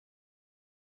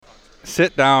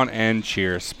sit down and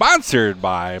cheer. Sponsored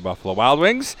by Buffalo Wild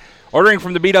Wings. Ordering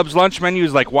from the B-Dubs lunch menu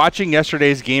is like watching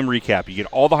yesterday's game recap. You get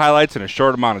all the highlights in a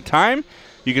short amount of time.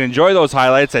 You can enjoy those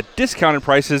highlights at discounted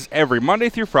prices every Monday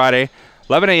through Friday,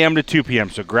 11 a.m. to 2 p.m.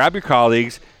 So grab your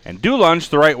colleagues and do lunch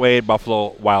the right way at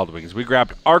Buffalo Wild Wings. We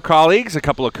grabbed our colleagues, a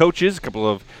couple of coaches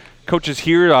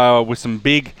here with some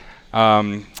big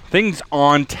things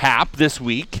on tap this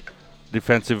week.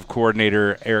 Defensive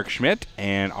coordinator Eric Schmidt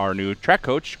and our new track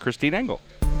coach, Christine Engel.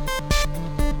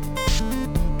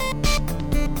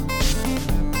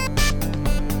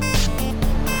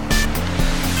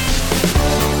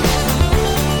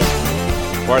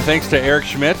 Well, our thanks to Eric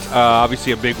Schmidt.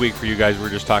 Obviously a big week for you guys. We were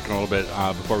just talking a little bit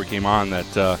before we came on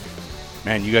that,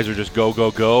 man, you guys are just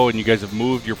go, and you guys have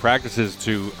moved your practices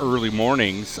to early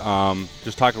mornings.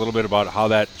 Just talk a little bit about how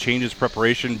that changes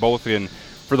preparation, both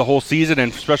for the whole season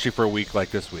and especially for a week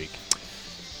like this week.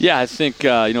 Yeah, I think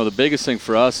the biggest thing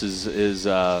for us is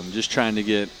just trying to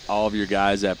get all of your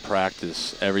guys at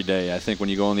practice every day. I think when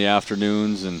you go in the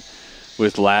afternoons and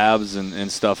with labs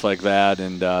and stuff like that,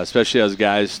 and especially as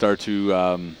guys start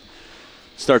to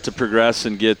progress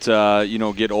and get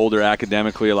older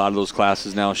academically, a lot of those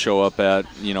classes now show up at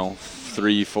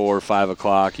 3, 4, 5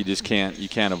 o'clock. You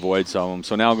can't avoid some of them.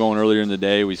 So now going earlier in the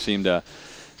day, we seem to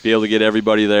be able to get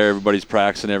everybody there. Everybody's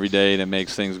practicing every day, and it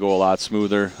makes things go a lot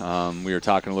smoother. We were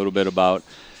talking a little bit about,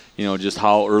 just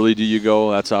how early do you go?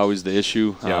 That's always the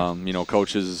issue. Yeah.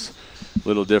 Coaches, a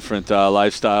little different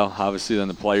lifestyle, obviously, than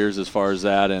the players as far as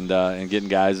that, and getting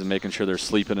guys and making sure they're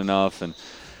sleeping enough and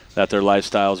that their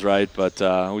lifestyle's right. But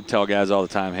we tell guys all the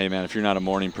time, hey, man, if you're not a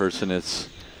morning person, it's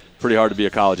pretty hard to be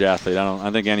a college athlete. I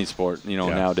think any sport,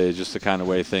 nowadays, just the kind of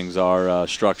way things are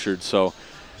structured. So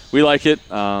we like it.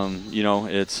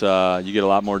 It's you get a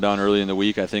lot more done early in the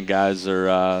week. I think guys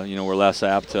are, we're less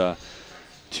apt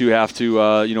to have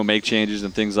to, make changes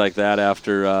and things like that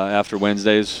after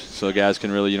Wednesdays. So guys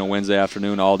can really, Wednesday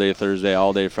afternoon, all day Thursday,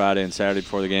 all day Friday, and Saturday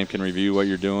before the game can review what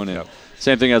you're doing. And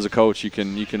same thing as a coach, you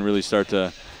can really start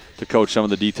to coach some of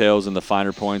the details and the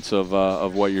finer points of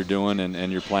what you're doing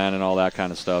and your plan and all that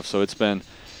kind of stuff. So it's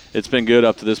been good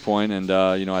up to this point, and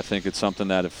I think it's something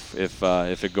that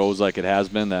if it goes like it has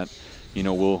been, that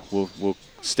we'll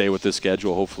stay with this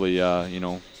schedule hopefully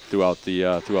throughout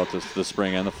the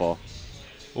spring and the fall.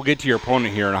 We'll get to your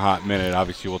opponent here in a hot minute.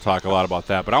 Obviously, we'll talk a lot about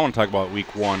that, but I want to talk about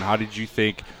week one. How did you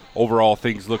think overall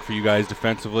things look for you guys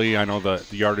defensively? I know the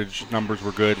yardage numbers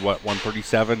were good.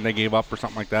 137 they gave up or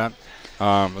something like that.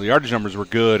 The yardage numbers were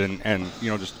good, and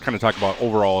just kind of talk about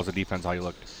overall as a defense how you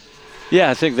looked. Yeah,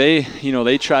 I think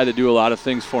they try to do a lot of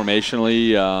things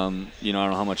formationally. I don't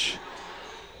know how much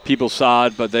people saw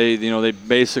it, but they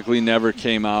basically never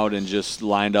came out and just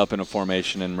lined up in a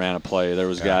formation and ran a play. There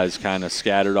was guys kind of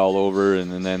scattered all over,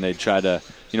 and then they tried to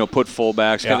put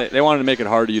fullbacks. Yeah. They wanted to make it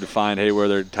hard for you to find, hey, where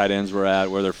their tight ends were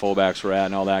at, where their fullbacks were at,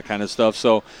 and all that kind of stuff.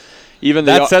 So even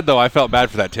that said, though, I felt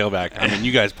bad for that tailback. I mean,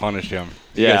 you guys punished him.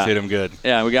 You guys hit him good.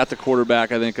 Yeah, we got the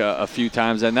quarterback, I think, a few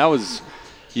times, and that was,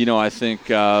 I think,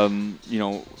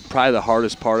 probably the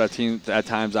hardest part at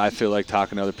times. I feel like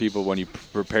talking to other people when you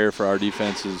prepare for our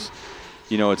defense is,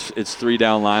 it's 3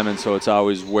 down linemen, so it's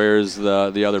always where's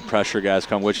the other pressure guys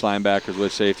come, which linebackers,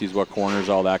 which safeties, what corners,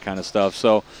 all that kind of stuff.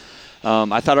 So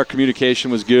I thought our communication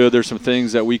was good. There's some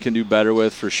things that we can do better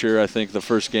with for sure. I think the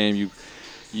first game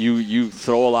you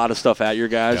throw a lot of stuff at your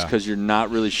guys because you're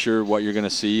not really sure what you're going to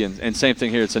see. And same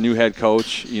thing here. It's a new head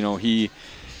coach.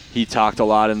 He talked a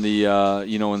lot in the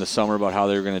in the summer about how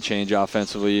they were going to change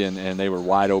offensively, and they were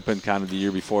wide open kind of the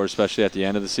year before, especially at the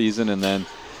end of the season. And then,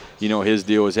 his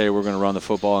deal was, hey, we're going to run the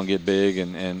football and get big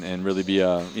and really be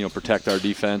protect our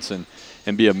defense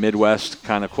and be a Midwest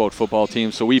kind of quote football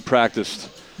team. So we practiced,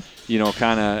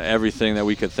 kind of everything that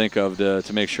we could think of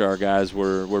to make sure our guys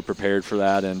were prepared for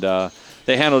that, and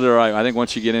they handled it all right. I think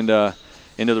once you get into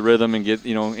the rhythm and get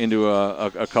into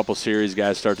a couple series,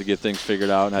 guys start to get things figured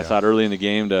out. And I thought early in the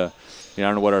game I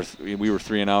don't know what we were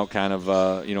 3 and out kind of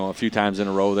a few times in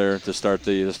a row there to start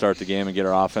the game and get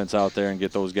our offense out there and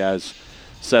get those guys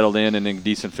settled in and in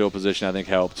decent field position. I think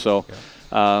helped. So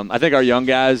I think our young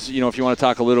guys, if you want to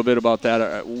talk a little bit about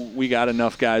that, we got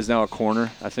enough guys now at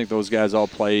corner. I think those guys all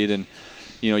played, and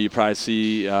you probably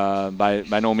see by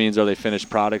no means are they finished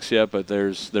products yet, but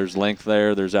there's length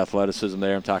there, there's athleticism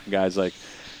there. I'm talking guys like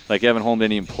Evan Holm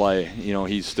didn't even play.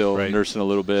 He's still nursing a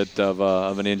little bit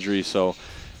of an injury, so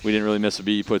we didn't really miss a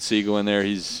beat. You put Siegel in there,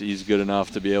 he's good enough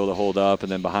to be able to hold up,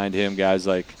 and then behind him guys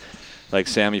like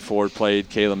Sammy Ford played,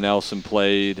 Caleb Nelson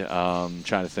played. Trying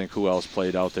to think who else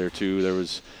played out there too. There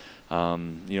was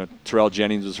Terrell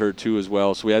Jennings was hurt too as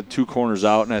well. So we had 2 corners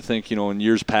out, and I think in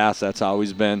years past that's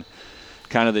always been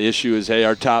kind of the issue is, hey,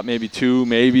 our top maybe 2,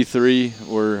 maybe 3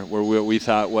 were what we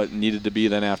thought what needed to be.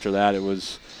 Then after that, it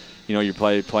was, you're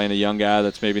playing a young guy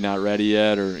that's maybe not ready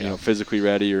yet, or physically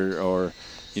ready, or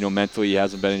mentally he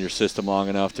hasn't been in your system long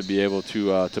enough to be able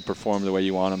to perform the way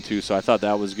you want him to. So I thought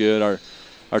that was good.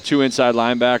 Our 2 inside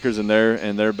linebackers and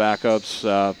their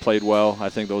backups played well. I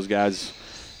think those guys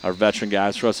are veteran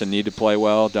guys for us and need to play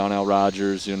well. Donnell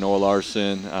Rogers, Noah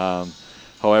Larson.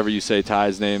 However you say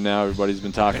Ty's name now, everybody's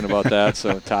been talking about that.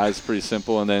 So Ty's pretty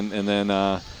simple, and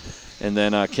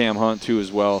then Cam Hunt too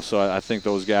as well. So I think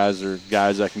those guys are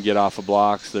guys that can get off of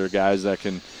blocks. They're guys that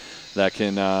can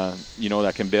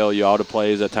bail you out of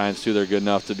plays at times too. They're good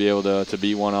enough to be able to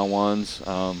beat one-on-ones.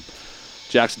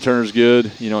 Jackson Turner's good.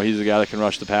 He's a guy that can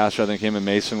rush the passer. I think him and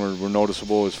Mason were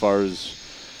noticeable as far as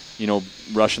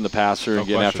rushing the passer and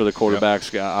getting after the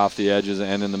quarterbacks off the edges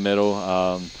and in the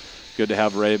middle. Good to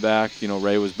have Ray back.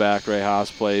 Ray was back. Ray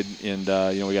Haas played, and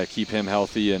we got to keep him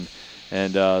healthy. And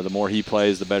the more he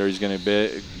plays, the better he's going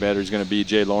to be.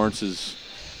 Jay Lawrence's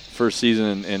first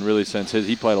season, and really since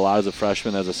he played a lot as a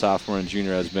freshman, as a sophomore and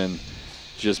junior, has been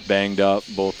just banged up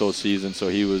both those seasons. So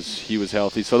he was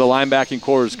healthy. So the linebacking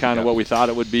core is kind of what we thought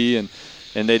it would be, and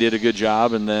they did a good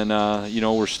job. And then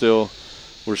we're still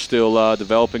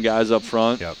developing guys up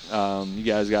front. Yep. You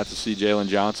guys got to see Jalen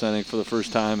Johnson, I think, for the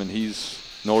first time, and he's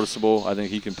noticeable. I think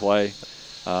he can play.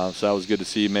 So that was good to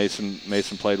see. Mason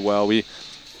played well. We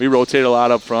rotated a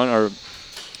lot up front.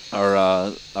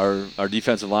 Our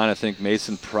defensive line, I think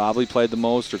Mason probably played the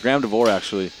most, or Graham DeVore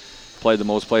actually played the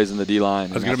most plays in the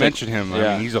D-line. I was going to mention him. I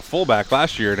mean, he's a fullback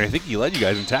last year, and I think he led you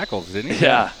guys in tackles, didn't he?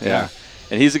 Yeah.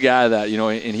 And he's a guy that,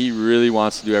 and he really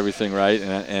wants to do everything right,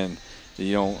 and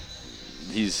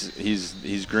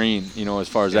he's green, as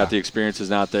far as that. The experience is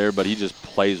not there, but he just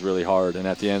plays really hard. And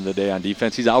at the end of the day on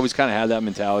defense, he's always kind of had that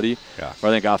mentality. Yeah.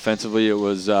 Where I think offensively it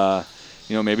was,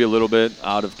 maybe a little bit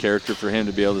out of character for him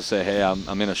to be able to say, hey,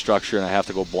 I'm in a structure and I have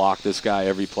to go block this guy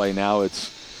every play. Now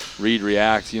it's read,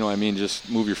 react, just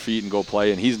move your feet and go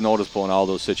play. And he's noticeable in all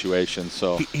those situations.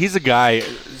 So he's a guy,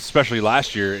 especially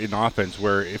last year in offense,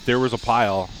 where if there was a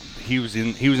pile, he was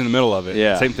in the middle of it.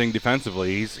 Yeah. Same thing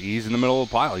defensively. He's in the middle of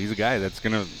the pile. He's a guy that's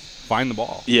going to find the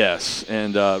ball. Yes,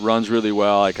 and runs really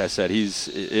well. Like I said,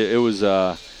 it was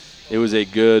a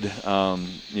good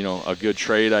a good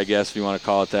trade, I guess, if you want to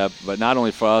call it that. But not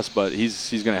only for us, but he's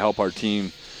going to help our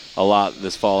team a lot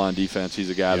this fall on defense. He's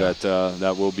a guy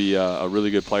that will be a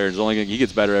really good player. He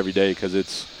gets better every day because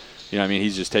it's.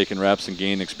 He's just taking reps and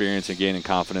gaining experience and gaining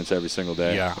confidence every single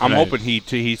day. Yeah, I'm hoping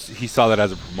he saw that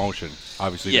as a promotion,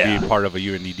 obviously, to be part of a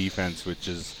UND defense, which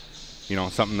is,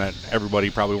 something that everybody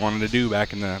probably wanted to do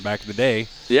back in the day.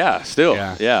 Yeah, still.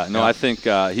 Yeah. No, I think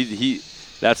he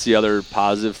that's the other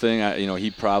positive thing. He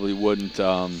probably wouldn't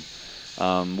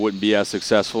be as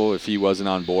successful if he wasn't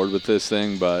on board with this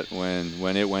thing. But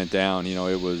when it went down,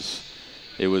 it was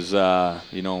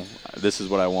this is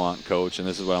what I want, Coach, and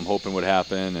this is what I'm hoping would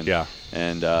happen.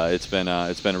 And it's been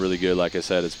a really good, like I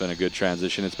said, it's been a good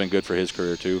transition. It's been good for his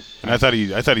career too. And I thought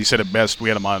he said it best. We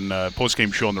had him on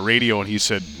post-game show on the radio, and he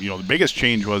said, the biggest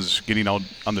change was getting out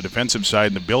on the defensive side.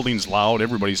 And the building's loud,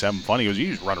 everybody's having fun. He goes,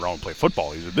 you just run around and play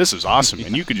football. He said, this is awesome,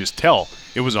 and you could just tell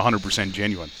it was 100%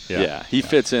 genuine. Yeah, he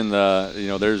fits in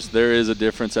the. There is a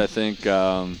difference, I think.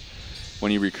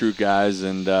 When you recruit guys,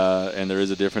 and there is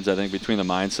a difference, I think, between the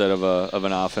mindset of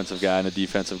an offensive guy and a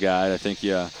defensive guy. I think,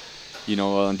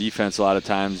 on defense, a lot of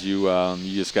times you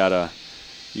just gotta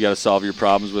solve your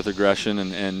problems with aggression,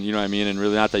 and and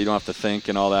really not that you don't have to think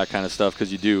and all that kind of stuff,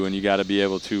 because you do, and you got to be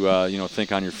able to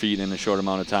think on your feet in a short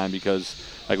amount of time, because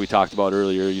like we talked about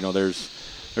earlier, there's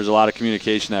a lot of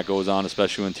communication that goes on,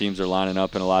 especially when teams are lining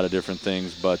up in a lot of different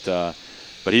things,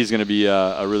 But he's going to be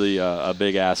a really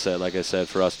big asset, like I said,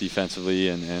 for us defensively,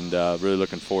 and really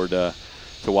looking forward to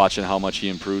watching how much he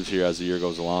improves here as the year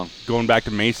goes along. Going back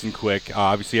to Mason quick,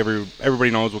 obviously everybody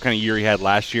knows what kind of year he had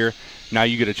last year. Now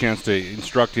you get a chance to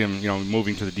instruct him,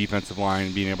 moving to the defensive line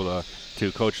and being able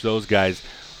to coach those guys.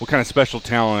 What kind of special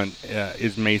talent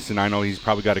is Mason? I know he's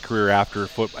probably got a career after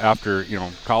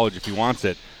college if he wants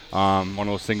it. One of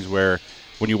those things where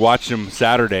when you watch him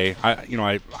Saturday,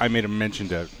 I made a mention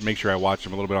to make sure I watched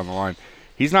him a little bit on the line.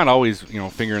 He's not always,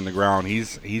 finger in the ground.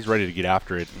 He's ready to get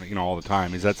after it, all the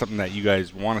time. Is that something that you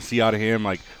guys want to see out of him?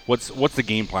 Like, what's the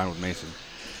game plan with Mason?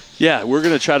 Yeah, we're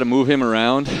going to try to move him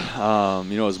around,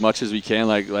 as much as we can.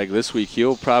 Like this week,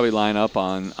 he'll probably line up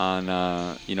on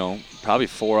probably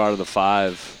 4 out of the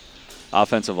 5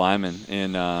 offensive linemen,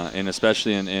 and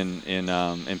especially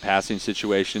in passing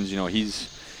situations.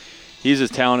 He's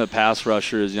as talented pass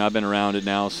rusher as I've been around it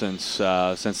now since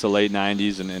the late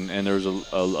 '90s, and there was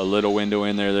a little window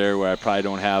in there where I probably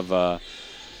don't have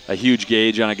a huge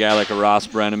gauge on a guy like a Ross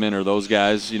Brenneman or those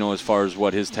guys, as far as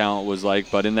what his talent was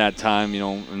like. But in that time,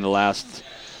 in the last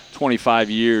 25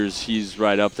 years, he's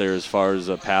right up there as far as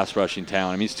a pass rushing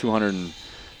talent. I mean, he's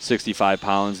 265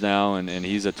 pounds now, and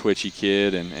he's a twitchy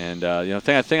kid. And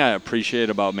the thing I appreciate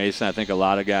about Mason, I think a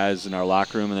lot of guys in our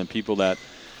locker room and then people that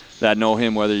know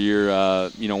him, whether you're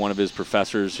one of his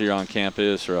professors here on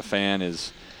campus or a fan,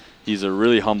 is he's a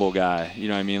really humble guy. You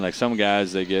know what I mean? Like some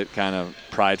guys, they get kind of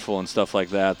prideful and stuff like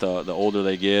that. The older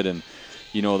they get, and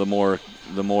the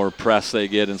more press they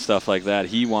get and stuff like that.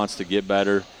 He wants to get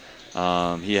better.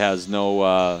 He has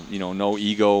no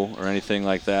ego or anything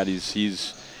like that.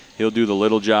 He'll do the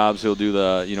little jobs. He'll do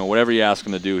the whatever you ask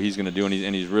him to do, he's going to do,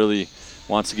 and he's really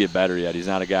wants to get better yet. He's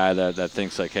not a guy that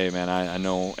thinks like, hey man, I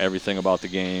know everything about the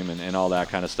game and all that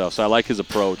kind of stuff. So I like his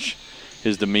approach,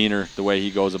 his demeanor, the way he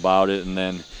goes about it, and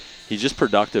then he's just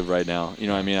productive right now.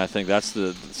 I think that's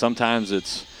sometimes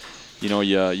it's,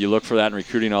 you look for that in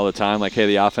recruiting all the time. Like, hey,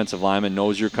 the offensive lineman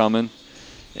knows you're coming,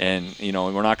 and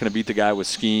we're not going to beat the guy with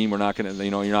scheme. We're not going to,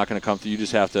 you're not going to come through. You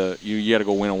just have to, you got to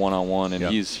go win a one-on-one, and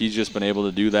he's just been able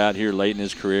to do that here late in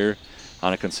his career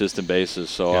on a consistent basis.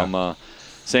 So I'm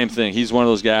same thing. He's one of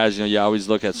those guys. You always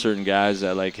look at certain guys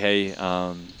that like, hey,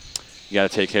 you got to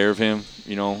take care of him,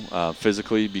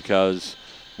 physically, because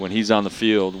when he's on the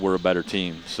field, we're a better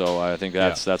team. So I think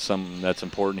that's something that's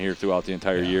important here throughout the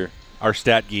entire year. Our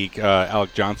stat geek,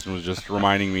 Alec Johnson, was just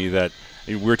reminding me that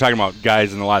we were talking about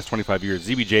guys in the last 25 years.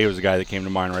 ZBJ was the guy that came to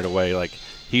mind right away. Like,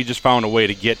 he just found a way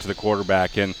to get to the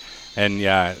quarterback, and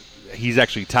he's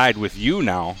actually tied with you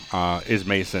now, is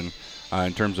Mason,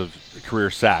 in terms of career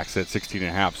sacks at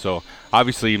 16.5. So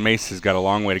obviously Mace has got a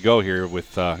long way to go here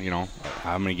with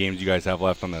how many games you guys have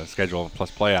left on the schedule plus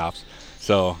playoffs.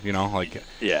 So,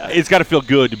 it's got to feel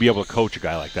good to be able to coach a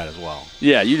guy like that as well.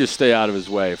 Yeah, you just stay out of his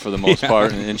way for the most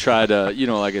part and try to,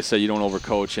 like I said, you don't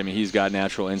overcoach him. I mean, he's got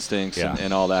natural instincts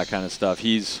and all that kind of stuff.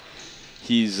 He's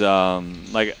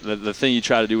like the thing you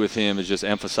try to do with him is just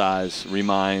emphasize,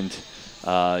 remind,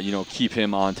 keep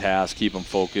him on task, keep him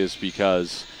focused,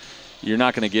 because you're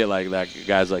not going to get like that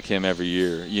guys like him every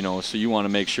year, So you want to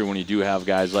make sure when you do have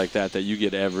guys like that you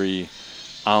get every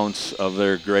ounce of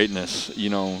their greatness,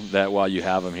 that while you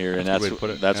have them here. And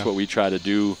that's what we try to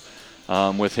do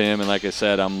with him. And like I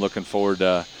said, I'm looking forward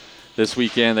to this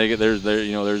weekend. There's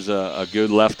a good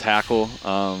left tackle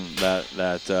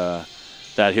that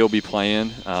he'll be playing.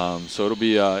 So it'll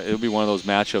be one of those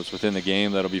matchups within the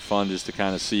game that'll be fun just to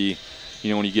kind of see,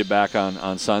 when you get back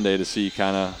on Sunday, to see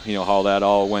kind of how that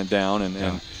all went down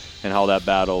and how that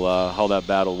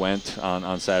battle went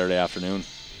on Saturday afternoon.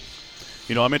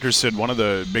 I'm interested. One of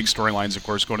the big storylines, of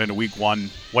course, going into week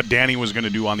one, what Danny was going to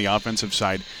do on the offensive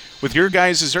side. With your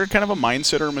guys, is there kind of a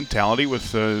mindset or mentality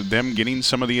with them getting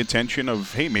some of the attention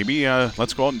of, hey, maybe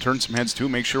let's go out and turn some heads too,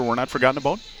 make sure we're not forgotten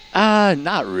about?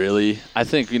 Not really. I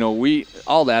think,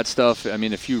 all that stuff, I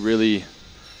mean, if you really,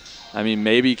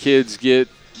 maybe kids get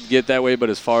that way, but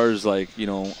as far as like,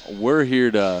 we're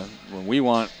here we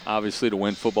want obviously to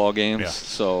win football games.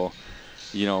 So,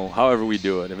 however we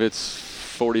do it, if it's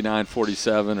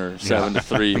 49-47 or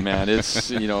 7-3, man, it's,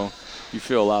 you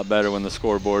feel a lot better when the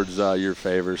scoreboard's your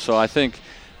favor. So I think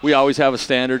we always have a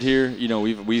standard here.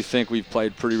 We think we've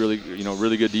played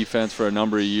really good defense for a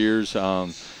number of years.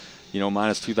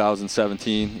 Minus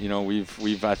 2017,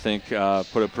 we've I think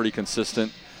put a pretty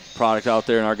consistent product out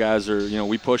there, and our guys are,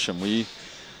 we push them.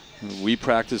 We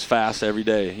practice fast every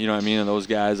day, and those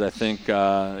guys, I think,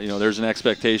 there's an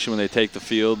expectation when they take the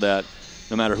field that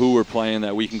no matter who we're playing,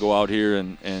 that we can go out here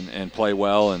and play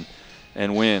well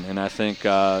and win. And I think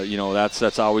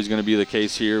that's always going to be the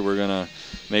case here. We're going to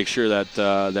make sure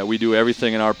that we do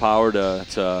everything in our power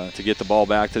to get the ball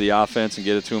back to the offense and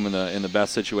get it to them in the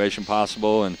best situation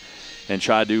possible, and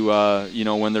try to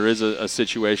when there is a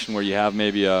situation where you have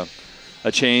maybe a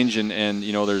change and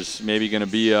there's maybe going to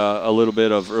be a little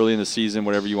bit of early in the season,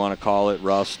 whatever you want to call it,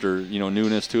 rust or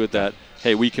newness to it, that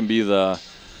hey, we can be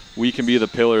the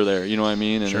pillar there, you know what I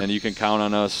mean? And, and you can count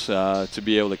on us to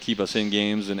be able to keep us in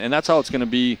games. And that's how it's going to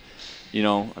be, you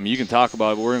can talk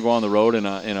about it, but we're going to go on the road in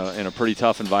a pretty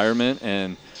tough environment.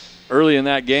 And early in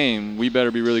that game, we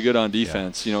better be really good on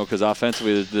defense, because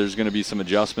offensively there's going to be some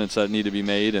adjustments that need to be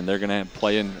made, and they're going to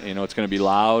play in, it's going to be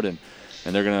loud, and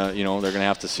they're going to, they're going to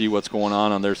have to see what's going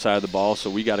on their side of the ball. So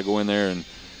we got to go in there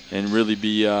and really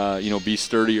be, be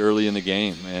sturdy early in the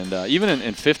game. And even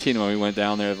in 15 when we went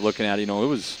down there looking at it,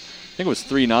 I think it was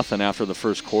 3-0 after the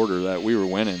first quarter that we were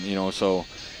winning, So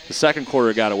the second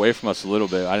quarter got away from us a little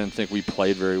bit. I didn't think we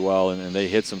played very well, and they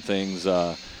hit some things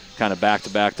kind of back to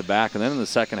back to back. And then in the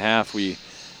second half, we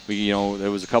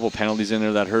there was a couple penalties in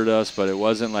there that hurt us, but it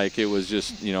wasn't like it was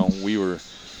just, we were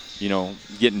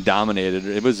getting dominated.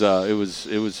 It was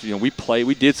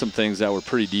we did some things that were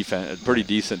pretty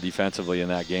decent defensively in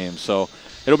that game. So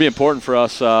it'll be important for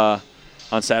us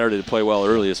on Saturday to play well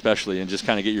early, especially, and just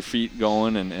kind of get your feet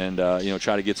going and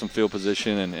try to get some field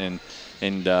position and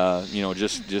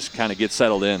just kind of get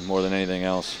settled in more than anything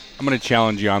else. I'm going to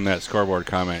challenge you on that scoreboard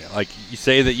comment. Like, you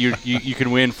say that you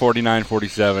can win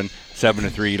 49-47,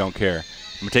 7-3, you don't care.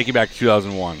 I'm going to take you back to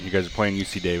 2001. You guys are playing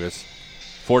UC Davis.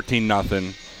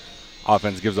 14-0.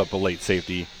 Offense gives up a late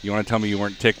safety. You want to tell me you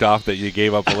weren't ticked off that you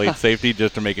gave up a late safety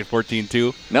just to make it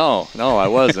 14-2? No, I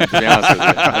wasn't, to be honest with you.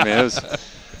 I mean, it was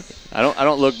 – I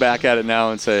don't look back at it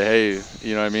now and say, hey,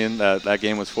 you know what I mean, that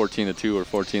game was 14-2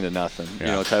 or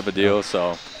 14-0, type of deal.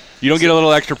 So you don't get a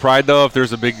little extra pride though if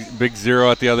there's a big zero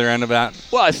at the other end of that?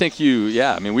 Well, I think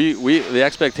I mean, we the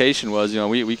expectation was,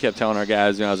 we kept telling our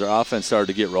guys, as our offense started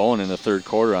to get rolling in the third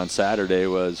quarter on Saturday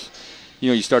was,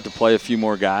 you start to play a few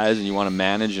more guys and you want to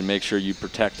manage and make sure you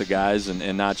protect the guys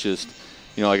and not just,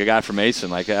 like a guy from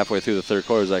Mason, like halfway through the third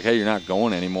quarter is like, hey, you're not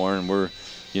going anymore, and we're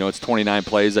it's 29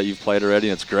 plays that you've played already,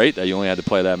 and it's great that you only had to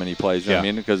play that many plays. You know what I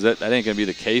mean? Because that ain't going to be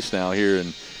the case now here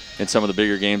in some of the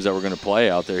bigger games that we're going to play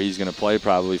out there. He's going to play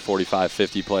probably 45,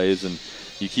 50 plays, and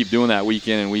you keep doing that week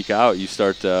in and week out, you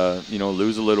start to,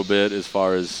 lose a little bit as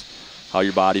far as how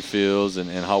your body feels and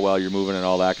how well you're moving and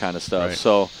all that kind of stuff. Right.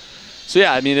 So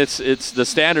yeah, I mean, it's the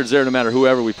standards there no matter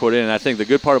whoever we put in. And I think the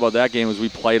good part about that game is we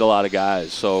played a lot of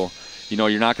guys. So,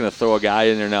 you're not going to throw a guy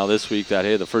in there now this week that,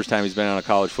 hey, the first time he's been on a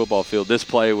college football field, this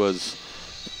play was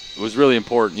really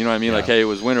important. You know what I mean? Yeah. Like, hey, it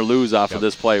was win or lose off of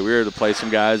this play. We were to play some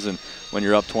guys, and when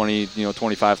you're up 20,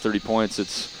 25, 30 points,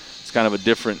 it's kind of a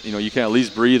different, you can at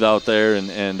least breathe out there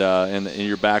and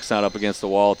your back's not up against the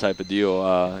wall type of deal,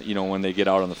 when they get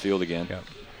out on the field again. Yeah.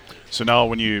 So now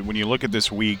when you look at this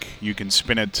week, you can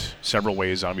spin it several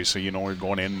ways. Obviously, we're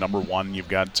going in number one. You've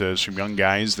got some young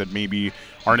guys that maybe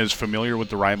aren't as familiar with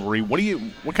the rivalry.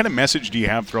 What kind of message do you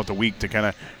have throughout the week to kind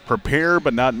of prepare,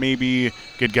 but not maybe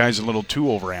get guys a little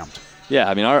too overamped? Yeah,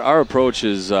 I mean, our approach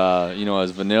is,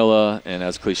 as vanilla and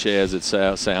as cliche as it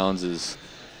sounds, is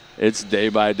it's day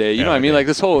by day. You know what I mean? Like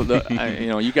this whole, you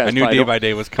guys. I knew day by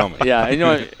day was coming.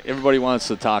 Yeah, everybody wants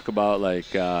to talk about like.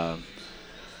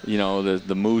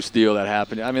 The moose deal that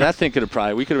happened. I mean, that thing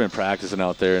we could have been practicing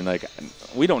out there, and like,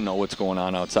 we don't know what's going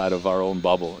on outside of our own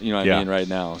bubble. You know what I mean? Right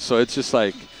now. So it's just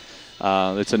like,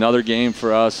 it's another game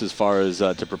for us as far as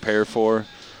to prepare for.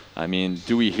 I mean,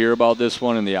 do we hear about this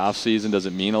one in the off season? Does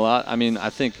it mean a lot? I mean,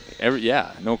 I think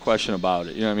no question about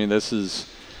it. You know what I mean? This is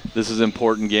an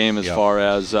important game as far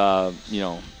as I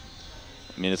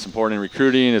mean, it's important in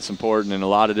recruiting. It's important in a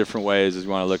lot of different ways as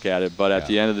you want to look at it. But at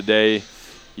the end of the day,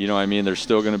 there's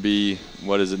still going to be,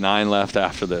 9 left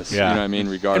after this. Yeah. You know what I mean?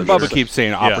 Regardless. And Bubba keeps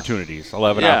saying opportunities,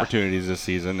 11 opportunities this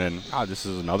season, and this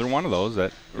is another one of those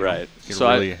that can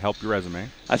really help your resume.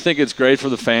 I think it's great for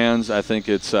the fans. I think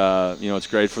it's it's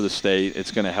great for the state.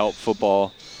 It's going to help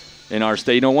football in our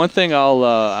state. One thing I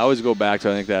always go back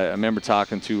to, I think that I remember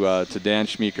talking to Dan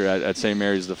Schmeeker at St.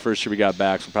 Mary's the first year we got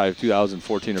back, so probably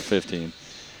 2014 or 15,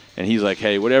 and he's like,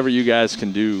 hey, whatever you guys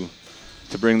can do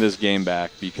to bring this game back,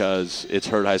 because it's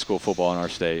hurt high school football in our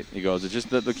state. He goes, it's just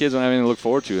that the kids don't have anything to look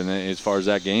forward to as far as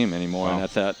that game anymore. Wow. And I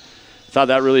thought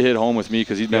that really hit home with me,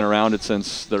 because he's been around it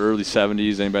since the early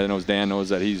 70s. Anybody that knows Dan knows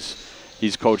that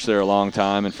he's coached there a long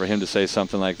time, and for him to say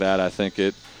something like that, I think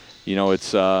it's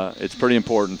pretty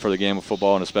important for the game of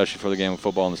football, and especially for the game of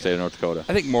football in the state of North Dakota.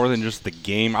 I think more than just the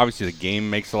game. Obviously, the game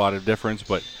makes a lot of difference,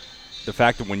 but the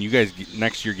fact that when you guys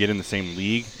next year get in the same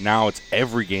league, now it's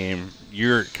every game.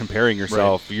 You're comparing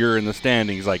yourself. Right. You're in the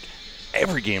standings. Like,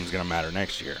 every game's going to matter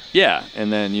next year. Yeah,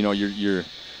 and then you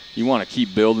want to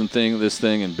keep building this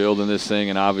thing,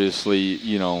 and obviously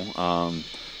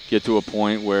get to a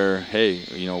point where, hey,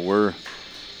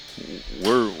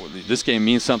 this game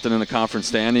means something in the conference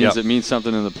standings. Yep. It means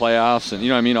something in the playoffs,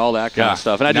 and all that kind of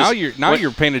stuff. And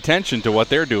you're paying attention to what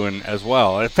they're doing as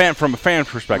well. From a fan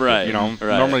perspective, right,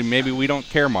 normally maybe we don't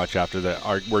care much after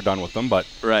we're done with them, but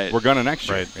we're gonna next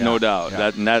year. Right. Yeah. No doubt.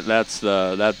 Yeah.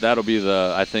 That'll be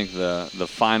I think the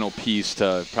final piece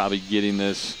to probably getting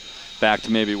this back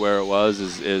to maybe where it was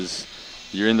is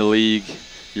you're in the league.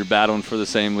 You're battling for the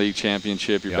same league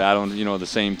championship. You're battling, the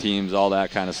same teams, all that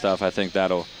kind of stuff. I think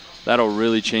that'll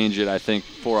really change it, I think,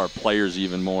 for our players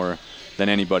even more than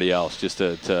anybody else, just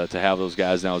to have those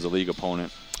guys now as a league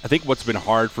opponent. I think what's been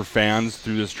hard for fans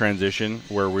through this transition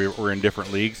where we're in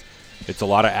different leagues, it's a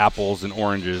lot of apples and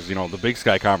oranges. The Big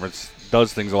Sky Conference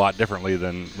does things a lot differently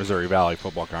than Missouri Valley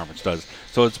Football Conference does.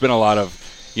 So it's been a lot of,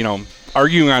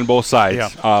 arguing on both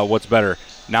sides, what's better.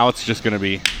 Now it's just going to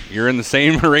be, you're in the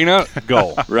same arena,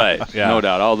 go. Right. Yeah. No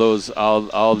doubt. All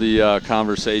the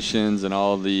conversations and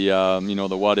all the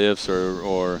the what ifs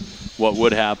or what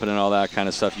would happen and all that kind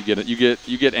of stuff.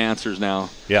 You get answers now.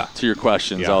 Yeah. To your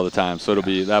questions all the time. So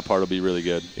that part will be really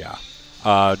good. Yeah.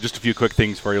 Just a few quick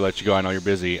things before you let you go. I know you're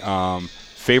busy.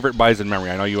 Favorite Bison memory?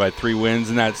 I know you had 3 wins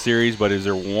in that series, but is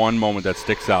there one moment that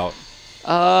sticks out?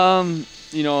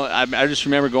 I just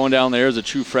remember going down there as a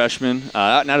true freshman,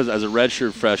 not as a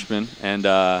redshirt freshman, and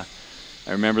I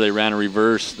remember they ran a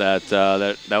reverse that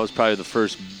was probably the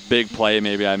first big play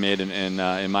maybe I made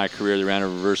in my career. They ran a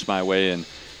reverse my way,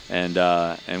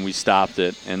 and we stopped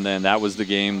it. And then that was the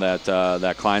game that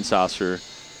Kleinsasser,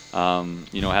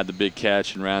 had the big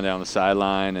catch and ran down the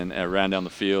sideline and ran down the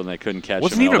field, and they couldn't catch him. It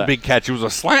wasn't even a big catch. It was a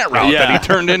slant route that he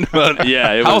turned into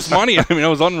house money. I mean, it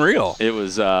was unreal. He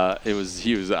was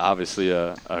obviously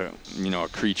a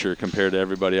creature compared to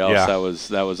everybody else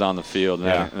that was on the field,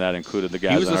 and that included the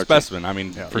guys. He was on a our specimen. team. I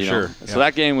mean, for sure. So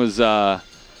that game was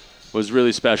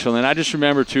really special. And I just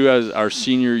remember too, as our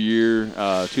senior year,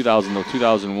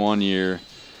 2001 year,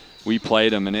 we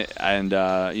played them, and I don't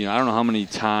know how many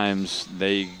times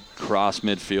they crossed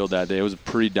midfield that day. It was a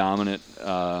pretty dominant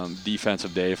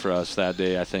defensive day for us that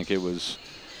day.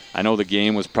 I know the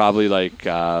game was probably like,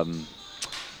 I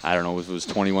don't know if it was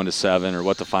 21-7 or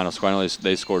what the final score. I know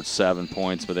they scored 7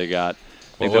 points, but that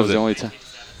was the only time.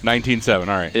 19-7, all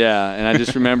right. Yeah, and I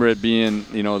just remember it being,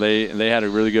 they had a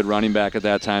really good running back at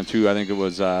that time too. I think it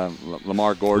was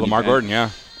Lamar Gordon. Yeah.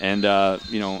 And,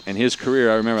 in his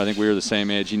career, I remember, I think we were the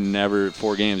same age.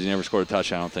 4 games, he never scored a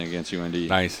touchdown, I don't think, against UND.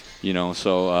 Nice.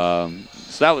 So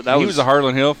that was. He was a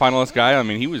Harlan Hill finalist guy. I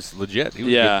mean, he was legit. He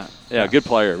was good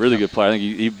player, really good player. I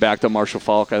think he backed up Marshall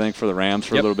Falk, I think, for the Rams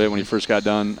for a little bit when he first got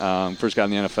in the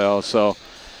NFL. So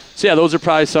yeah, those are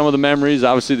probably some of the memories.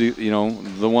 Obviously,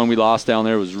 the one we lost down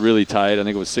there was really tight. I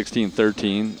think it was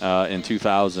 16-13 in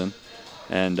 2000.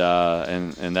 And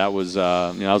that was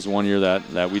that was one year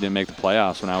that we didn't make the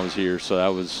playoffs when I was here. So that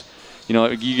was,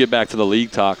 you get back to the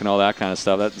league talk and all that kind of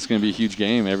stuff. That's going to be a huge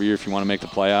game every year if you want to make the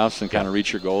playoffs and kind of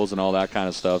reach your goals and all that kind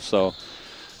of stuff. So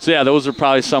yeah, those are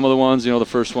probably some of the ones. The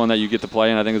first one that you get to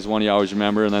play, and I think is one you always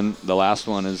remember. And then the last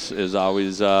one is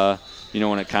always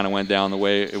when it kind of went down the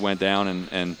way it went down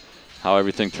and how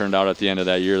everything turned out at the end of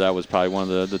that year. That was probably one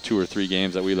of the 2 or 3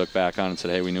 games that we look back on and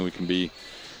said, hey, we knew we can be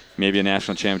maybe a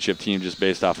national championship team just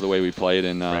based off of the way we played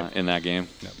in that game.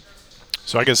 Yep.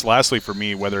 So I guess lastly for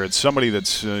me, whether it's somebody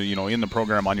that's in the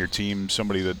program on your team,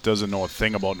 somebody that doesn't know a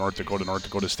thing about North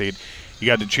Dakota State, you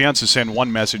got the chance to send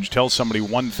one message, tell somebody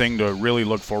one thing to really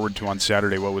look forward to on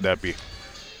Saturday, what would that be?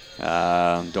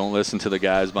 Don't listen to the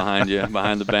guys behind you,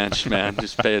 behind the bench, man.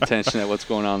 Just pay attention at what's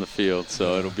going on in the field.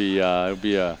 So it'll be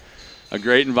a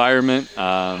great environment,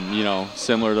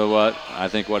 similar to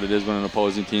what it is when an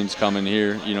opposing team's coming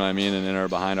here, and are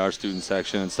behind our student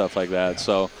section and stuff like that.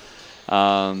 So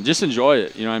just enjoy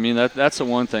it, That's the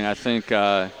one thing. I think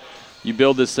you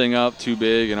build this thing up too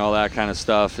big and all that kind of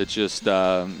stuff. It's just,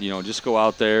 just go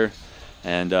out there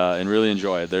and really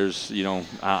enjoy it.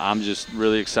 I'm just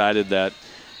really excited that,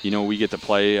 we get to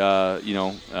play,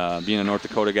 being a North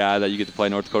Dakota guy, that you get to play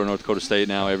North Dakota State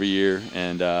now every year.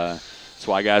 And that's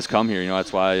why guys come here.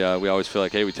 That's why we always feel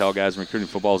like, hey, we tell guys recruiting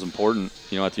football is important,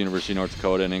 at the University of North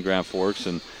Dakota and in Grand Forks,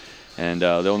 and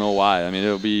they'll know why. I mean,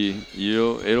 it'll be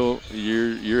your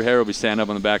hair will be standing up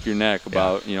on the back of your neck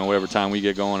about whatever time we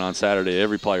get going on Saturday.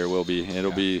 Every player will be.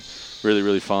 It'll be really,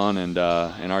 really fun, and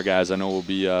our guys I know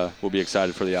will be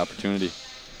excited for the opportunity.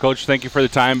 Coach, thank you for the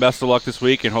time. Best of luck this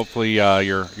week, and hopefully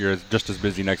you're just as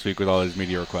busy next week with all these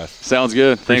media requests. Sounds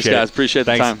good. Thanks, guys. Appreciate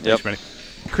the time. Yep. Thanks,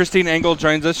 Christine Engel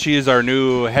joins us. She is our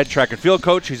new head track and field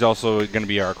coach. She's also going to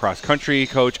be our cross-country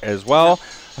coach as well.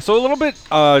 So a little bit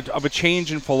of a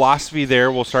change in philosophy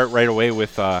there. We'll start right away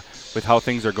with how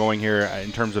things are going here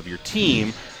in terms of your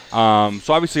team. So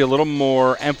obviously a little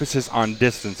more emphasis on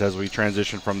distance as we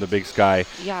transition from the Big Sky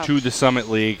to the Summit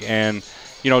League. And,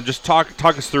 just talk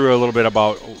us through a little bit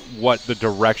about what the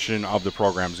direction of the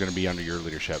program is going to be under your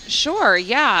leadership. Sure,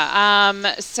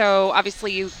 yeah. So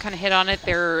obviously you kind of hit on it.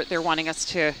 They're wanting us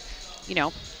to,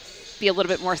 be a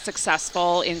little bit more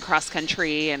successful in cross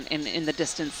country and in the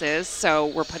distances. So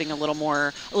we're putting a little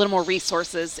more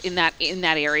resources in that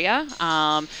area.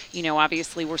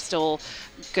 Obviously we're still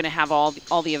going to have all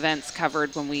the events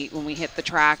covered when we hit the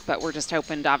track, but we're just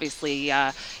hoping to obviously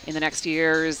in the next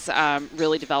years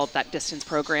really develop that distance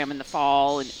program in the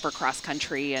fall and for cross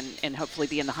country and hopefully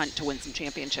be in the hunt to win some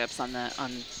championships on the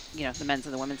men's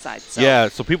and the women's side. So. Yeah,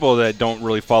 so people that don't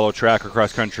really follow track or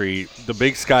cross country, the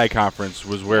Big Sky Conference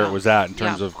was where it was at in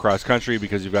terms of cross country,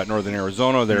 because you've got Northern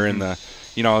Arizona. They're in the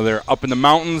they're up in the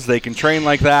mountains. They can train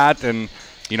like that, and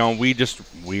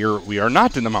we are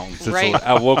not in the mountains.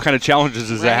 Right. What kind of challenges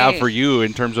does that have Right. for you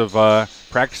in terms of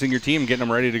practicing your team, getting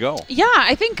them ready to go? Yeah,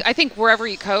 I think wherever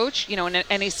you coach,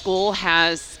 any school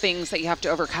has things that you have to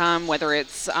overcome, whether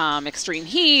it's extreme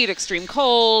heat, extreme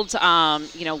cold,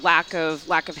 lack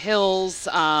of hills.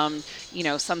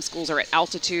 Some schools are at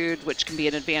altitude, which can be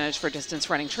an advantage for distance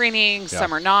running training. Yeah.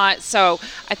 Some are not. So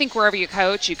I think wherever you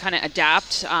coach, you kind of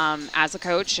adapt as a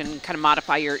coach and kind of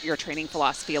modify your training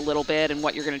philosophy a little bit and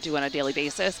what you're going to do on a daily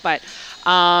basis. But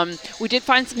we did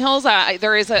find some hills.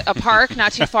 There is a park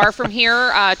not too far from here,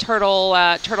 Turtle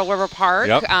River Park,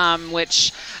 Yep.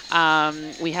 Which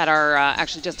we had our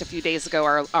actually just a few days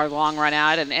ago our long run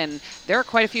at, and there are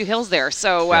quite a few hills there.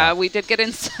 So we did get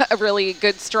in a really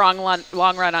good strong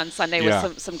long run on Sunday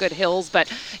with some good hills.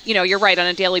 But you're right, on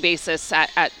a daily basis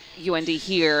at UND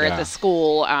here at the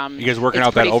school. You guys working it's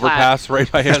out that pretty overpass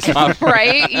right by us?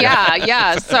 Right?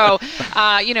 Yeah. So,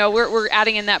 we're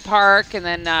adding in that park, and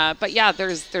then, but yeah,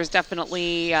 there's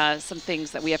definitely some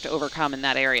things that we have to overcome in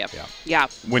that area. Yeah.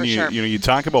 When for sure. you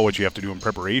talk about what you have to do in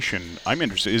preparation, I'm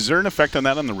interested. Is there an effect on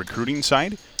that on the recruiting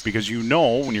side? Because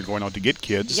when you're going out to get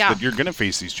kids that you're going to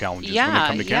face these challenges when they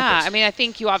come to campus. Yeah. I mean, I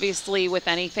think you obviously, with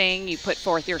anything, you put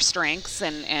forth your strengths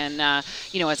and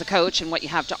as a coach and what you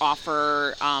have to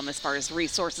offer as far as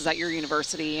resources at your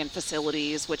university and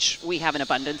facilities, which we have an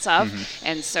abundance of. Mm-hmm.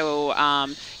 And so,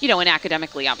 and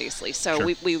academically, obviously. So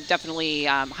Sure. we definitely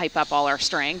hype up all our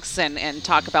strengths and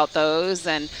talk about those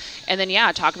and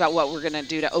then, talk about what we're going to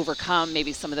do to overcome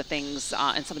maybe some of the things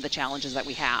and some of the challenges that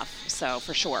we have. So,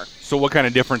 for sure. So what kind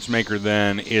of difference maker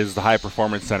then is the High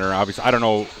Performance Center? Obviously, I don't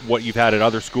know what you've had at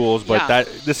other schools, but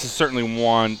this is certainly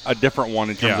a different one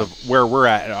in terms of where we're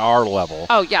at our level.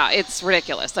 Oh, yeah, it's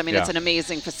ridiculous. I mean, it's an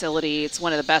amazing facility. It's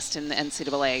one of the best in the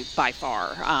NCAA by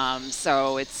far.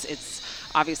 So it's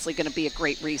obviously going to be a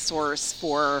great resource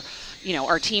for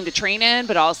our team to train in,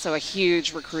 but also a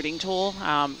huge recruiting tool.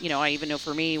 I even know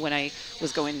for me when I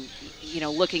was going,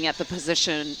 looking at the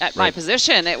position, my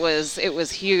position, it was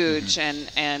huge.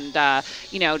 Mm-hmm. And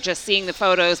just seeing the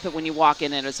photos, but when you walk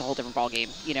in it's a whole different ballgame.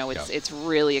 It's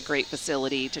really a great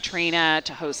facility to train at,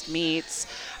 to host meets.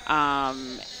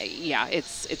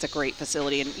 It's a great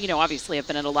facility. And, obviously I've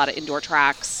been at a lot of indoor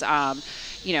tracks,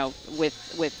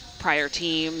 with prior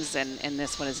teams, and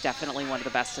this one is definitely one of the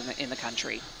best in the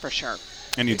country, for sure.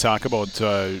 And you talk about,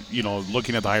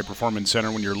 looking at the High Performance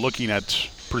Center when you're looking at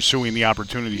pursuing the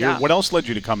opportunity here. What else led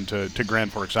you to come to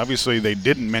Grand Forks? Obviously, they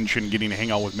didn't mention getting to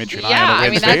hang out with Mitch and I on a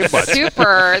Wednesday. That's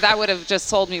super. That would have just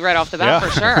sold me right off the bat for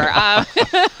sure.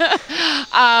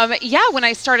 When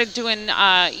I started doing,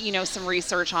 some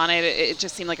research on it, it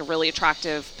just seemed like a really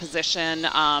attractive position.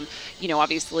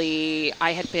 Obviously,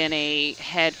 I had been a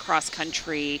head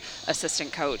cross-country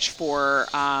assistant coach for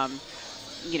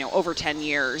over 10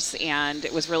 years, and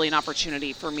it was really an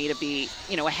opportunity for me to be,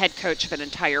 a head coach of an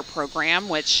entire program,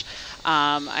 which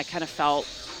I kind of felt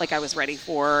like I was ready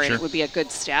for, and it would be a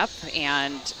good step.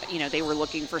 And, they were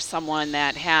looking for someone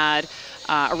that had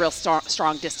a real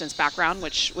strong distance background,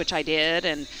 which I did.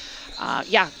 And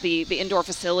the indoor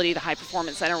facility, the High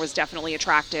Performance Center, was definitely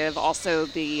attractive. Also,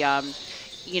 the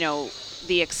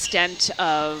extent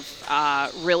of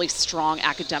really strong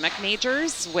academic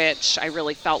majors, which I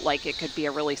really felt like it could be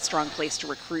a really strong place to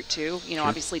recruit to.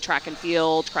 Obviously track and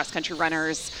field, cross-country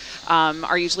runners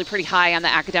are usually pretty high on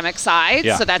the academic side,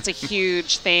 so that's a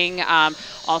huge thing.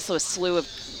 Also a slew of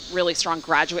really strong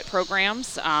graduate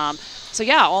programs.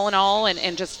 All in all,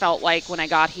 and just felt like when I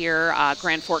got here,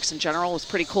 Grand Forks in general was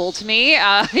pretty cool to me.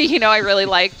 I really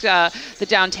liked the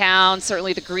downtown,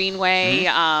 certainly the Greenway,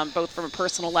 both from a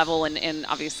personal level and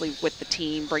obviously with the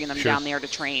team, bringing them down there to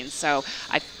train. So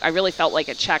I really felt like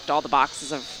it checked all the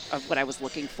boxes of what I was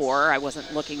looking for. I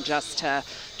wasn't looking just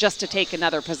to take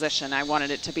another position. I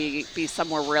wanted it to be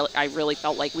somewhere where I really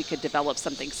felt like we could develop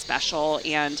something special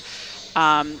and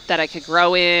that I could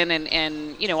grow in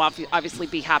and obviously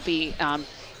be happy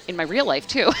in my real life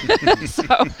too.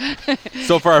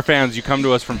 So for our fans, you come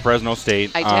to us from Fresno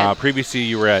State. I did. Previously,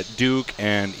 you were at Duke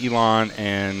and Elon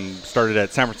and started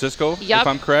at San Francisco, if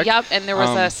I'm correct. Yep, and there was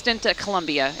a stint at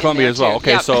Columbia. Columbia as well.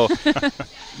 Too. Okay, so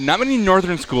not many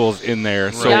northern schools in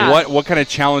there. So what kind of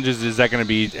challenges is that going to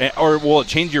be? Or will it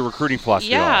change your recruiting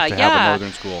philosophy at all to have a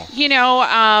northern school?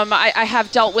 I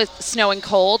have dealt with snow and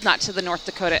cold, not to the North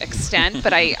Dakota extent,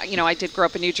 but I did grow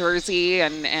up in New Jersey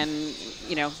and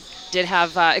did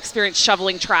have experience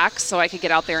shoveling tracks, so I could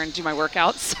get out there and do my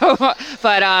workouts. So,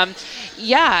 but I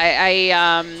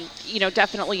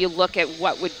definitely you look at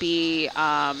what would be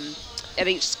at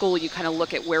each school, you kind of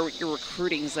look at where your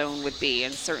recruiting zone would be.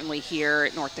 And certainly here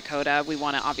at North Dakota, we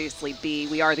want to obviously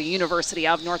we are the University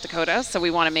of North Dakota, so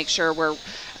we want to make sure we're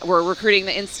recruiting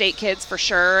the in-state kids for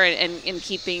sure, and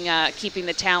keeping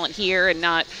the talent here and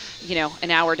not, an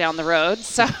hour down the road.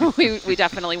 So we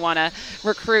definitely want to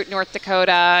recruit North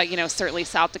Dakota, certainly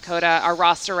South Dakota. Our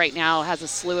roster right now has a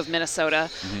slew of Minnesota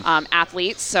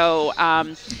athletes. So,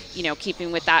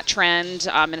 keeping with that trend,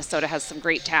 Minnesota has some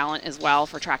great talent as well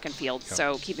for track and field. Okay.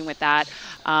 So keeping with that.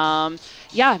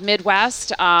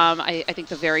 Midwest, I think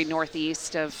the very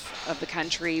northeast of the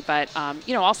country, but,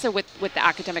 also with the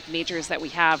academic majors that we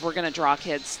have, we're going to draw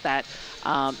kids that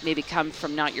maybe come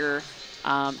from not your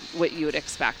what you would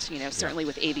expect. Certainly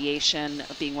with aviation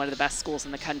being one of the best schools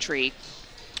in the country,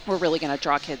 we're really going to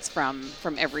draw kids from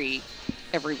every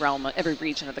realm, every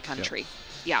region of the country.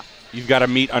 Yeah. You've got a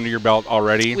meet under your belt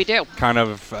already. We do. Kind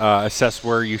of assess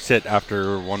where you sit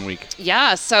after 1 week.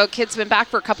 Yeah, so kids have been back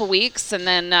for a couple weeks, and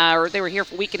then they were here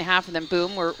for a week and a half, and then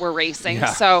boom, we're racing.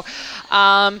 Yeah. So,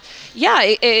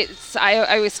 it's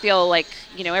I always feel like,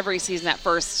 every season that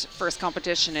first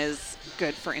competition is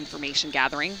good for information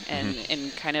gathering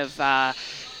and kind of,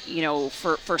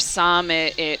 for some,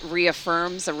 it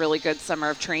reaffirms a really good summer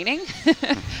of training.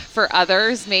 For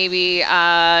others, maybe, you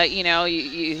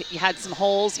had some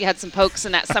holes, you had some pokes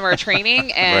in that summer of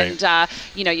training, and, right.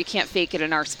 You can't fake it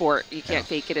in our sport. You can't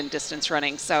fake it in distance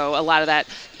running. So a lot of that,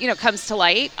 comes to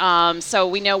light. So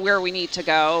we know where we need to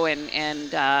go,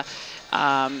 and I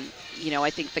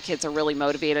think the kids are really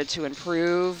motivated to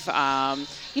improve.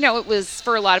 It was,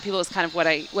 for a lot of people, it was kind of what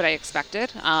I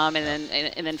expected. And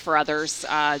then for others,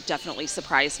 definitely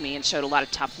surprised me and showed a lot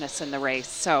of toughness in the race.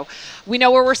 So we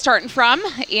know where we're starting from,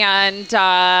 and,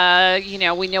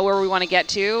 we know where we want to get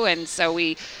to. And so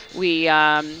we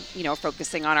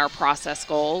focusing on our process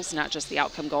goals, not just the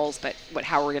outcome goals, but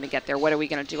how we're going to get there. What are we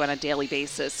going to do on a daily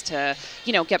basis to,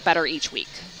 get better each week?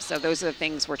 So those are the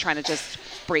things we're trying to just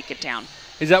break it down.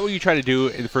 Is that what you try to do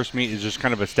in the first meet, is just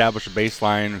kind of establish a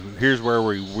baseline? Here's where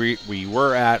we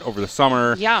were at over the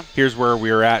summer. Yeah. Here's where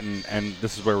we were at, and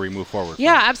this is where we move forward.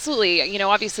 Yeah, absolutely.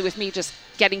 Obviously with me just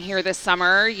getting here this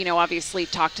summer, obviously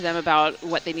talk to them about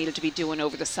what they needed to be doing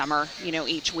over the summer,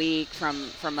 each week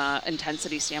from a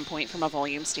intensity standpoint, from a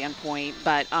volume standpoint.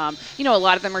 But, a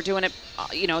lot of them are doing it,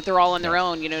 they're all on their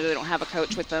own. They don't have a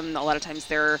coach with them. A lot of times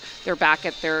they're back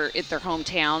at their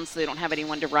hometown, so they don't have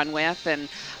anyone to run with. And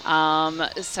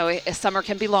so a summer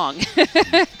can be long.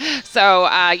 So,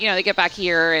 they get back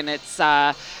here, and it's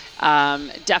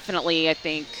definitely, I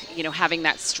think, having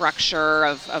that structure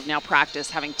of now practice,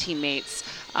 having teammates,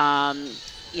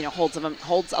 holds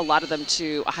a lot of them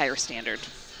to a higher standard.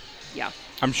 Yeah.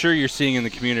 I'm sure you're seeing in the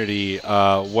community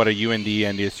what a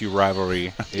UND-NDSU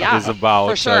rivalry yeah, is about,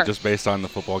 for sure. Just based on the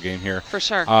football game here. For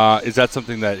sure. Is that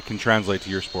something that can translate to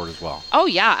your sport as well? Oh,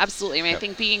 yeah, absolutely. I mean, I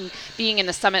think being in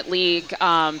the Summit League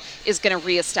is going to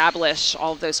reestablish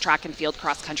all of those track and field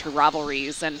cross-country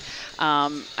rivalries. And,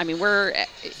 we're,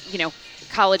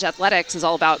 college athletics is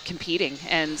all about competing,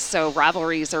 and so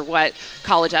rivalries are what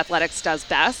college athletics does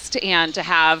best. And to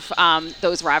have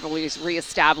those rivalries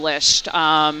reestablished,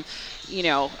 between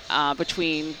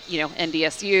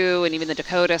NDSU and even the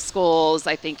Dakota schools,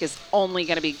 I think is only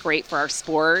going to be great for our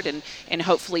sport, and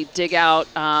hopefully dig out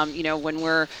when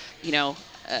we're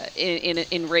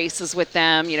in races with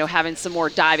them, having some more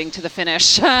diving to the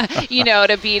finish,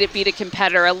 to beat a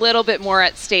competitor, a little bit more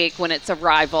at stake when it's a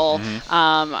rival.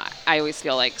 Mm-hmm. I always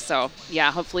feel like, so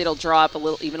yeah, hopefully it'll draw up a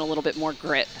little bit more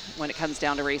grit when it comes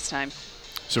down to race time.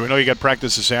 So we know you got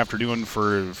practice this afternoon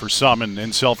for some,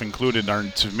 and self included,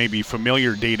 aren't maybe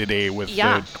familiar day to day with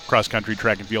cross country,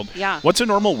 track and field. Yeah. What's a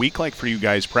normal week like for you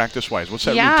guys practice wise? What's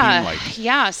that routine like?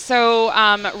 Yeah. So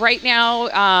right now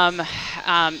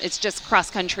it's just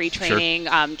cross country training.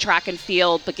 Sure. Track and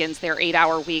field begins their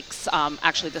 8-hour weeks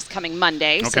actually this coming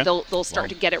Monday. Okay. So they'll start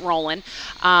to get it rolling.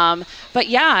 But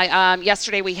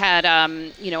yesterday we had a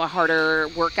harder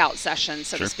workout session,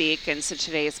 so to speak, and so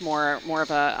today is more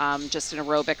of a just an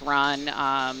aerobic run,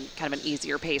 kind of an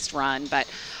easier paced run. But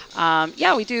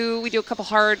we do a couple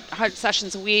hard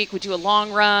sessions a week. We do a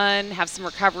long run, have some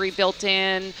recovery built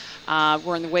in.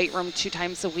 We're in the weight room 2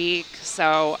 times a week.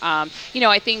 So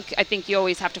I think you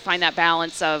always have to find that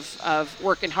balance of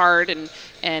working hard and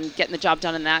getting the job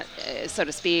done in that, so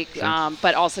to speak, sure.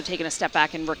 But also taking a step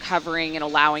back and recovering and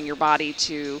allowing your body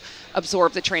to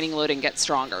absorb the training load and get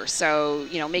stronger. So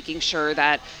making sure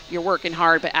that you're working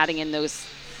hard, but adding in those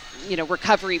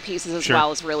recovery pieces as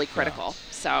well is really critical. Yeah.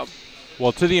 So.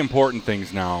 Well, to the important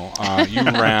things now. You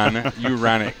ran at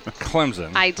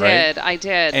Clem-zon. I did.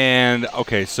 Right? And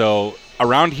okay, so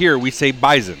around here we say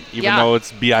Bison, even though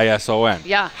it's Bison.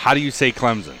 Yeah. How do you say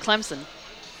Clem-zon? Clem-son.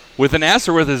 With an S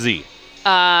or with a Z?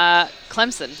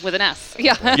 Clem-son with an S.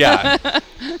 Yeah. Yeah.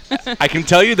 I can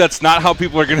tell you that's not how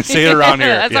people are going to say it around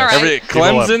here. That's all right.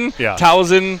 Clem-zon,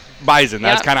 Towson, Bison.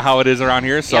 That's Yep. kind of how it is around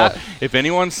here. So if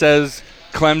anyone says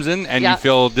Clem-zon and you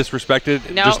feel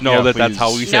disrespected, just know that that's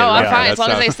how we say it. No, I'm right? fine. As long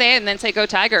as they say it and then say go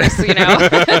Tigers,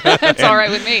 that's all right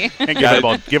with me. And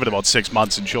give it about 6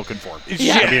 months and she'll conform.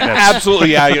 Yeah, I mean,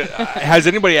 absolutely. Yeah. Has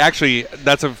anybody actually?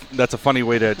 That's a funny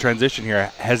way to transition here.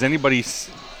 Has anybody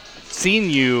seen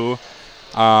you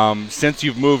since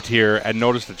you've moved here and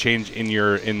noticed a change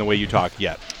in the way you talk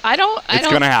yet? It's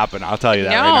going to happen. I'll tell you that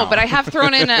right now. No, but I have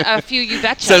thrown in a few you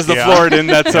betcha. Says the Floridan.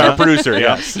 That's our producer.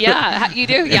 Yes. Yeah, you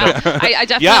do. Yeah, I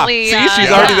definitely. See, she's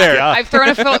already there. Yeah. I've thrown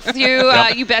a few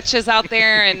you betchas out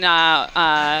there, and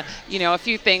a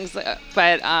few things,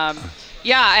 but.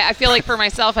 I feel like for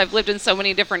myself, I've lived in so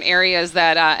many different areas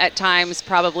that at times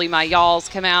probably my y'alls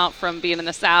come out from being in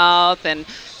the South, and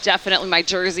definitely my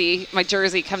Jersey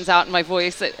comes out in my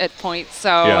voice at points. So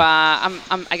I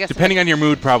guess depending on your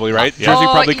mood, probably, right? Jersey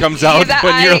probably comes out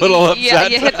when you're a little upset. Yeah,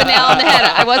 you hit the nail on the head.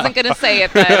 I wasn't going to say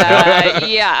it, but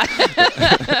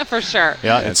for sure.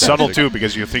 Yeah, it's subtle too,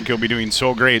 because you think you'll be doing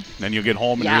so great, then you get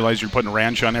home and realize you're putting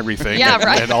ranch on everything. Yeah,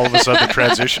 right. And all of a sudden the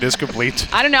transition is complete.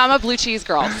 I don't know. I'm a blue cheese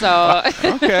girl, so.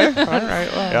 Okay. All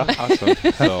right. Well, awesome.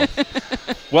 So,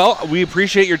 well, we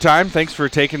appreciate your time. Thanks for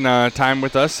taking time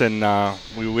with us, and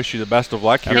we wish you the best of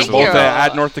luck here, both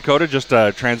at North Dakota, just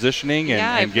transitioning and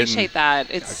I getting appreciate that.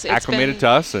 It's acclimated to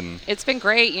us, and it's been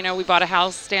great. We bought a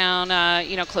house down,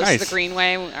 close to the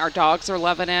Greenway. Our dogs are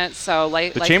loving it. So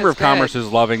the Chamber of Commerce is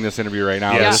loving this interview right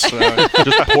now. Yes.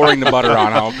 Just pouring the butter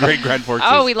on how great Grand Forks is.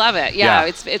 Oh, we love it. Yeah.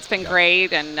 It's been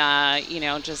great,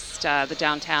 and just the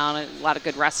downtown, a lot of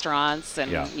good restaurants,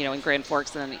 and in Grand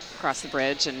Forks and then across the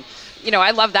bridge, and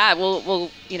I love that.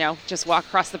 We'll just walk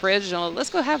across the bridge and let's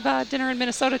go have dinner in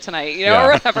Minnesota tonight,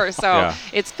 or whatever. So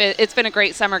it's been a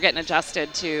great summer getting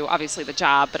adjusted to obviously the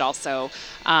job, but also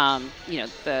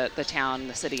the town,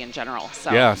 the city in general.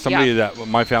 So that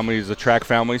my family is a track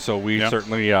family, so we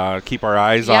certainly keep our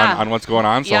eyes on what's going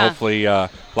on. So hopefully a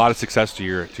lot of success to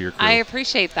your crew. I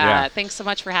appreciate that. Yeah. Thanks so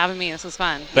much for having me. This was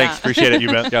fun. Thanks, appreciate it. You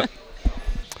bet. Yep.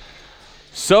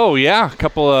 So, a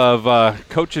couple of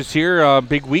coaches here,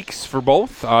 big weeks for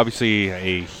both. Obviously,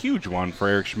 a huge one for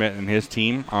Eric Schmidt and his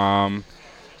team. Bubba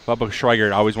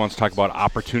Schweigert always wants to talk about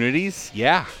opportunities.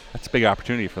 Yeah, that's a big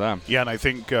opportunity for them. Yeah, and I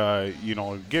think,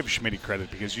 give Schmidt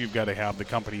credit, because you've got to have the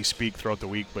company speak throughout the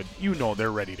week, but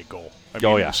they're ready to go.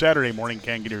 Saturday morning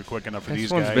can't get here quick enough for these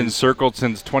guys. This one's been circled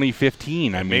since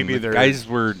 2015. Maybe the guys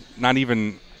were not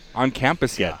even on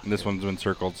campus yet, and this one's been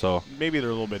circled. So maybe they're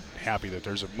a little bit happy that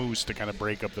there's a moose to kind of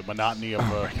break up the monotony of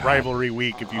rivalry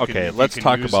week. Let's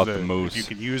talk about the moose. If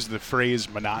you can use the phrase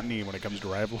monotony when it comes to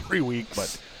rivalry week,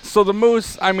 but so the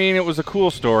moose. I mean, it was a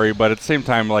cool story, but at the same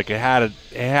time, it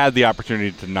had the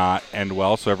opportunity to not end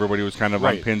well. So everybody was kind of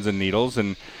on pins and needles,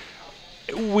 and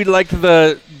we liked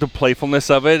the playfulness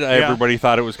of it. Everybody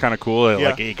thought it was kind of cool.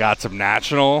 It got some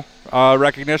national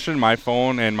recognition. My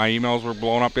phone and my emails were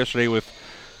blown up yesterday with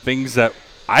things that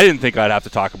I didn't think I'd have to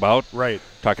talk about. Right.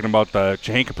 Talking about the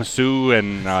Chihanka Pasu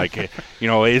and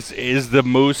is the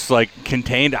moose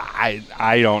contained? I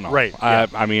don't know. Right.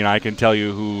 I mean, I can tell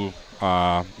you who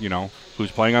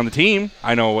who's playing on the team.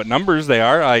 I know what numbers they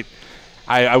are.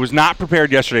 I was not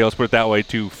prepared yesterday. Let's put it that way,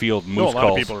 to field moose calls. A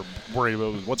lot of people are worried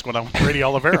about what's going on with Brady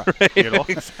Oliveira.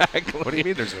 Exactly. What do you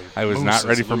mean? I was not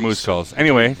ready for moose calls.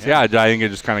 Anyway, I think it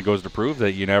just kind of goes to prove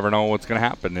that you never know what's going to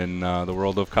happen in the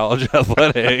world of college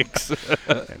athletics.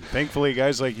 And thankfully,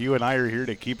 guys like you and I are here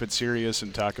to keep it serious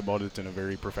and talk about it in a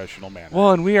very professional manner.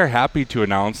 Well, and we are happy to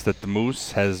announce that the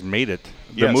moose has made it.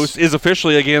 The moose is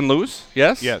officially again loose.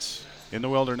 Yes. Yes. In the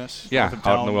wilderness. Yeah,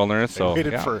 out in the wilderness. So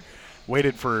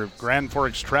waited for Grand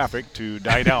Forks traffic to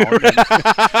die down. and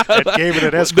gave it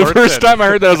an escort. The first time I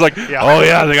heard that, I was like, they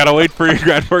got to wait for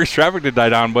Grand Forks traffic to die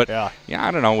down. But, I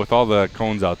don't know. With all the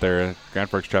cones out there, Grand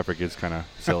Forks traffic is kind of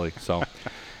silly. So,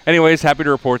 anyways, happy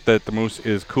to report that the moose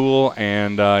is cool.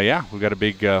 And, we got a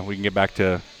big we can get back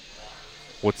to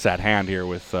what's at hand here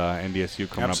with NDSU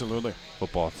coming up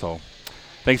football. So,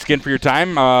 thanks again for your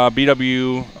time.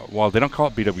 BW, well, they don't call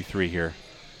it BW3 here.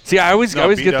 See, I always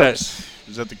get that.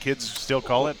 Is that the kids still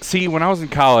call it? See, when I was in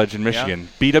college in Michigan,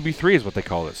 BW3 is what they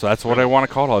called it. So that's what I want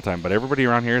to call it all the time. But everybody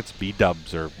around here, it's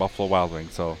B-Dubs or Buffalo Wild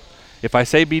Wings. So if I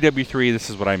say BW3, this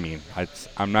is what I mean.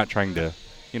 I'm not trying to,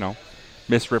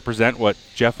 misrepresent what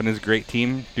Jeff and his great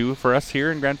team do for us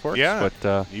here in Grand Forks. Yeah,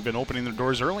 but you've been opening their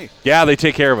doors early. Yeah, they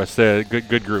take care of us. They're a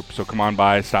good group. So come on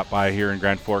by, stop by here in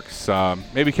Grand Forks.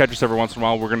 Maybe catch us every once in a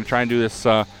while. We're going to try and do this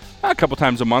a couple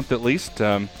times a month at least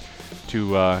to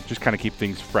just kind of keep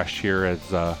things fresh here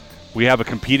as we have a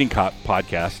competing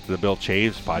podcast, the Bill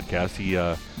Chaves podcast.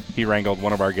 He wrangled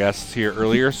one of our guests here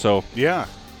earlier. So yeah.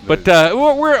 But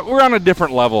we're on a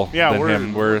different level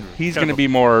than him. He's going to be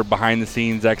more behind the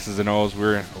scenes, X's and O's.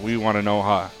 We want to know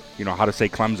how to say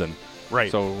Clem-zon.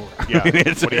 Right. So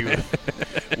yeah.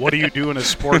 What do you do in a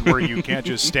sport where you can't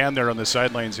just stand there on the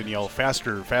sidelines and yell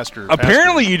faster, faster?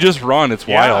 Apparently, you just run. It's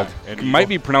wild. And it might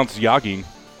be pronounced jogging.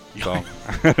 So.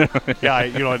 Yeah,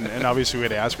 and obviously we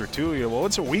had to ask her too. Well,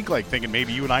 what's a week like? Thinking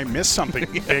maybe you and I missed something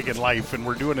big in life and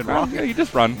we're doing it wrong. Yeah, you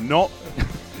just run. No.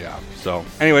 Yeah. So,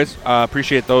 anyways,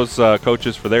 appreciate those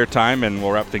coaches for their time, and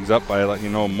we'll wrap things up by letting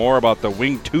you know more about the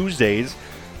Wing Tuesdays.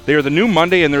 They are the new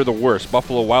Monday, and they're the worst.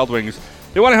 Buffalo Wild Wings.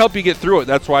 They want to help you get through it.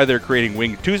 That's why they're creating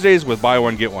Wing Tuesdays with buy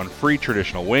one get one free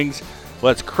traditional wings.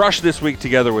 Let's crush this week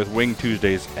together with Wing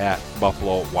Tuesdays at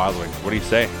Buffalo Wild Wings. What do you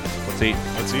say? Let's eat.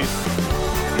 Let's eat.